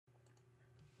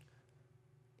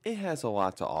It has a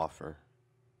lot to offer.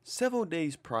 Several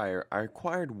days prior, I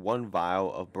acquired one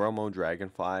vial of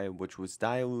Bromo-DragonFly, which was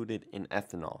diluted in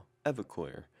ethanol,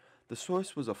 Everclear. The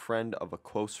source was a friend of a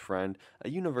close friend, a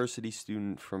university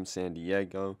student from San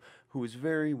Diego, who was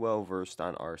very well versed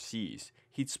on RCs.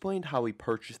 He explained how he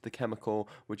purchased the chemical,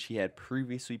 which he had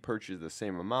previously purchased the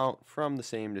same amount from the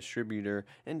same distributor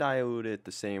and diluted it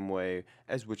the same way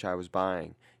as which I was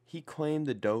buying. He claimed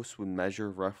the dose would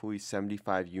measure roughly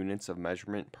 75 units of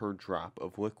measurement per drop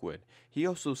of liquid. He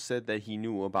also said that he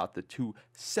knew about the two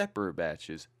separate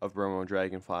batches of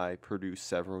Bromo-DragonFly produced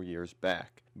several years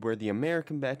back, where the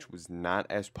American batch was not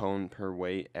as potent per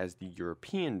weight as the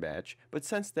European batch, but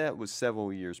since that was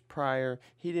several years prior,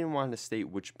 he didn't want to state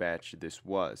which batch this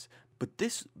was. But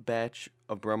this batch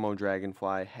of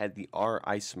Bromo-DragonFly had the R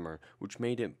isomer, which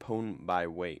made it potent by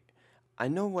weight. I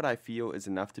know what I feel is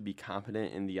enough to be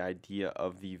confident in the idea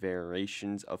of the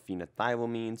variations of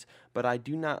phenethylamines, but I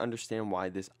do not understand why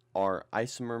this R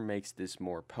isomer makes this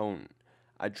more potent.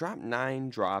 I dropped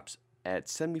 9 drops at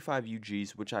 75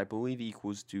 UGs, which I believe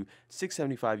equals to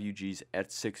 675 UGs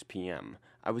at 6 p.m.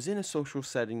 I was in a social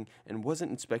setting and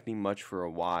wasn't expecting much for a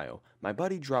while. My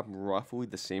buddy dropped roughly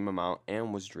the same amount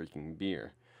and was drinking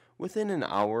beer. Within an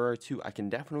hour or two, I can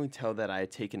definitely tell that I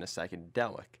had taken a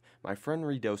psychedelic. My friend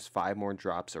redosed 5 more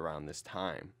drops around this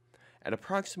time. At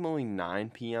approximately 9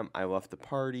 p.m., I left the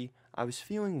party. I was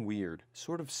feeling weird,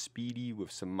 sort of speedy with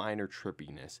some minor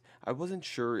trippiness. I wasn't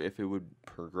sure if it would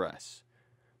progress.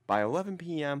 By 11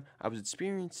 p.m., I was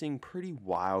experiencing pretty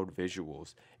wild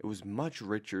visuals. It was much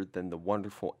richer than the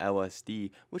wonderful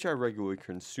LSD, which I regularly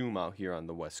consume out here on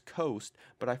the West Coast,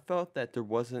 but I felt that there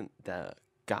wasn't the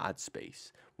God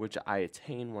space, which I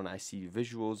attain when I see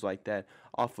visuals like that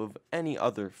off of any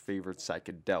other favorite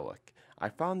psychedelic. I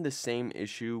found the same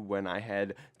issue when I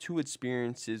had 2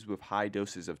 experiences with high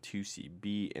doses of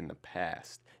 2CB in the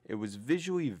past. It was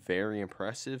visually very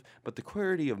impressive, but the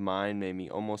clarity of mind made me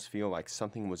almost feel like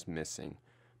something was missing.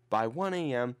 By 1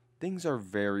 a.m., things are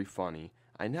very funny.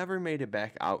 I never made it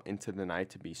back out into the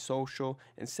night to be social.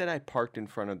 Instead, I parked in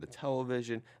front of the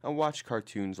television and watched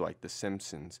cartoons like The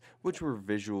Simpsons, which were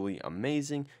visually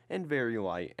amazing and very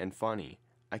light and funny.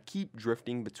 I keep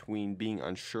drifting between being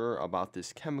unsure about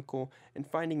this chemical and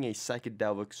finding a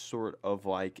psychedelic sort of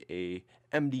like a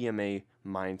MDMA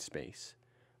mind space.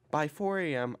 By 4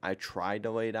 a.m., I tried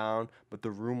to lay down, but the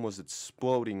room was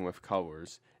exploding with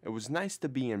colors. It was nice to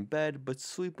be in bed, but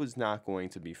sleep was not going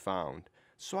to be found.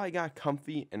 So I got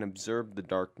comfy and observed the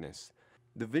darkness.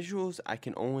 The visuals I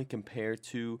can only compare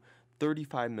to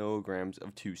 35 milligrams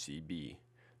of 2CB.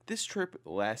 This trip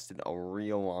lasted a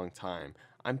real long time.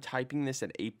 I'm typing this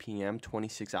at 8 p.m.,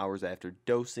 26 hours after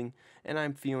dosing, and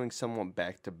I'm feeling somewhat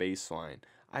back to baseline.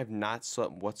 I have not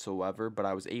slept whatsoever, but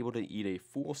I was able to eat a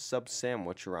full sub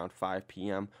sandwich around 5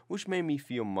 p.m., which made me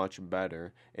feel much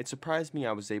better. It surprised me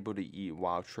I was able to eat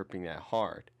while tripping that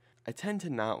hard. I tend to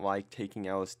not like taking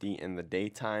LSD in the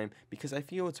daytime because I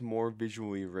feel it's more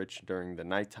visually rich during the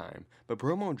nighttime, but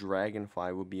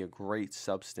Bromo-DragonFly would be a great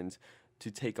substance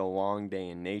to take a long day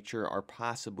in nature or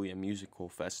possibly a musical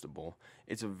festival.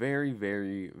 It's very,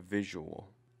 very visual.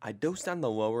 I dosed on the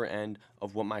lower end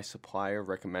of what my supplier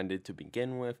recommended to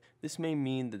begin with. This may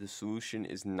mean that the solution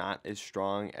is not as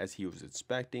strong as he was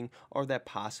expecting, or that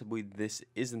possibly this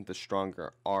isn't the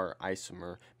stronger R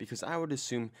isomer, because I would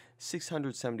assume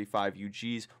 675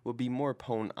 UGs would be more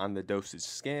potent on the dosage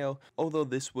scale, although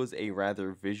this was a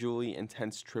rather visually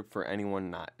intense trip for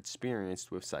anyone not experienced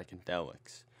with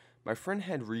psychedelics. My friend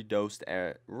had redosed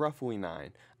at roughly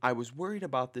 9. I was worried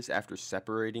about this after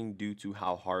separating due to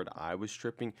how hard I was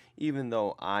tripping, even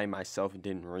though I myself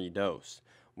didn't redose.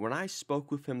 When I spoke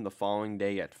with him the following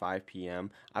day at 5 p.m.,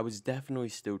 I was definitely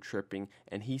still tripping,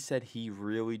 and he said he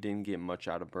really didn't get much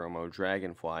out of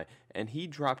Bromo-DragonFly, and he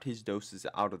dropped his doses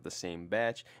out of the same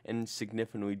batch and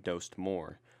significantly dosed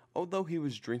more. Although he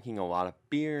was drinking a lot of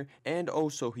beer, and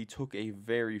also he took a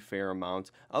very fair amount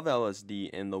of LSD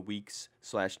in the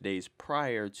weeks/days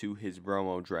prior to his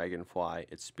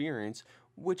Bromo-DragonFly experience,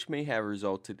 which may have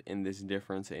resulted in this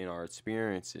difference in our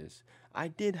experiences. I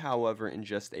did, however,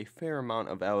 ingest a fair amount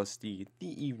of LSD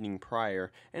the evening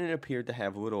prior, and it appeared to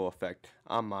have little effect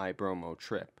on my Bromo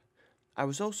trip. I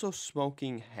was also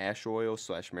smoking hash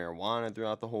oil/marijuana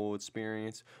throughout the whole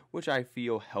experience, which I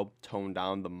feel helped tone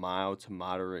down the mild to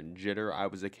moderate jitter I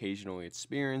was occasionally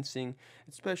experiencing,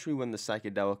 especially when the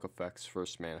psychedelic effects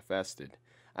first manifested.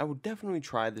 I would definitely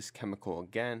try this chemical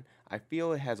again. I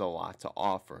feel it has a lot to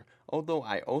offer, although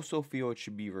I also feel it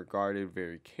should be regarded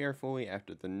very carefully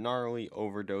after the gnarly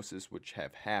overdoses which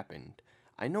have happened.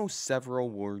 I know several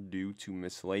were due to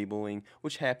mislabeling,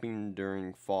 which happened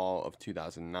during fall of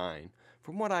 2009.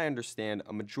 From what I understand,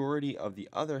 a majority of the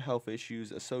other health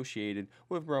issues associated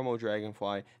with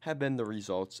Bromo-DragonFly have been the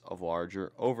results of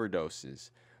larger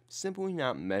overdoses. Simply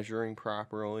not measuring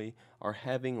properly or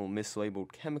having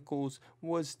mislabeled chemicals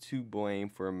was to blame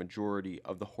for a majority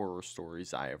of the horror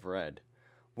stories I have read.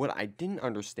 What I didn't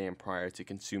understand prior to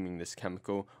consuming this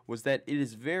chemical was that it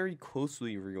is very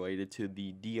closely related to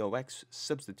the DOX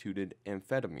substituted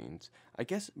amphetamines. I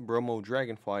guess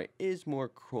Bromo-DragonFly is more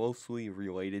closely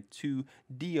related to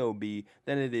DOB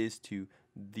than it is to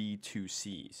the two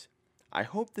Cs. I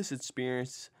hope this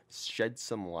experience sheds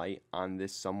some light on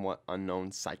this somewhat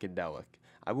unknown psychedelic.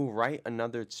 I will write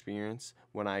another experience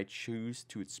when I choose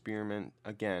to experiment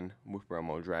again with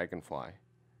Bromo-DragonFly.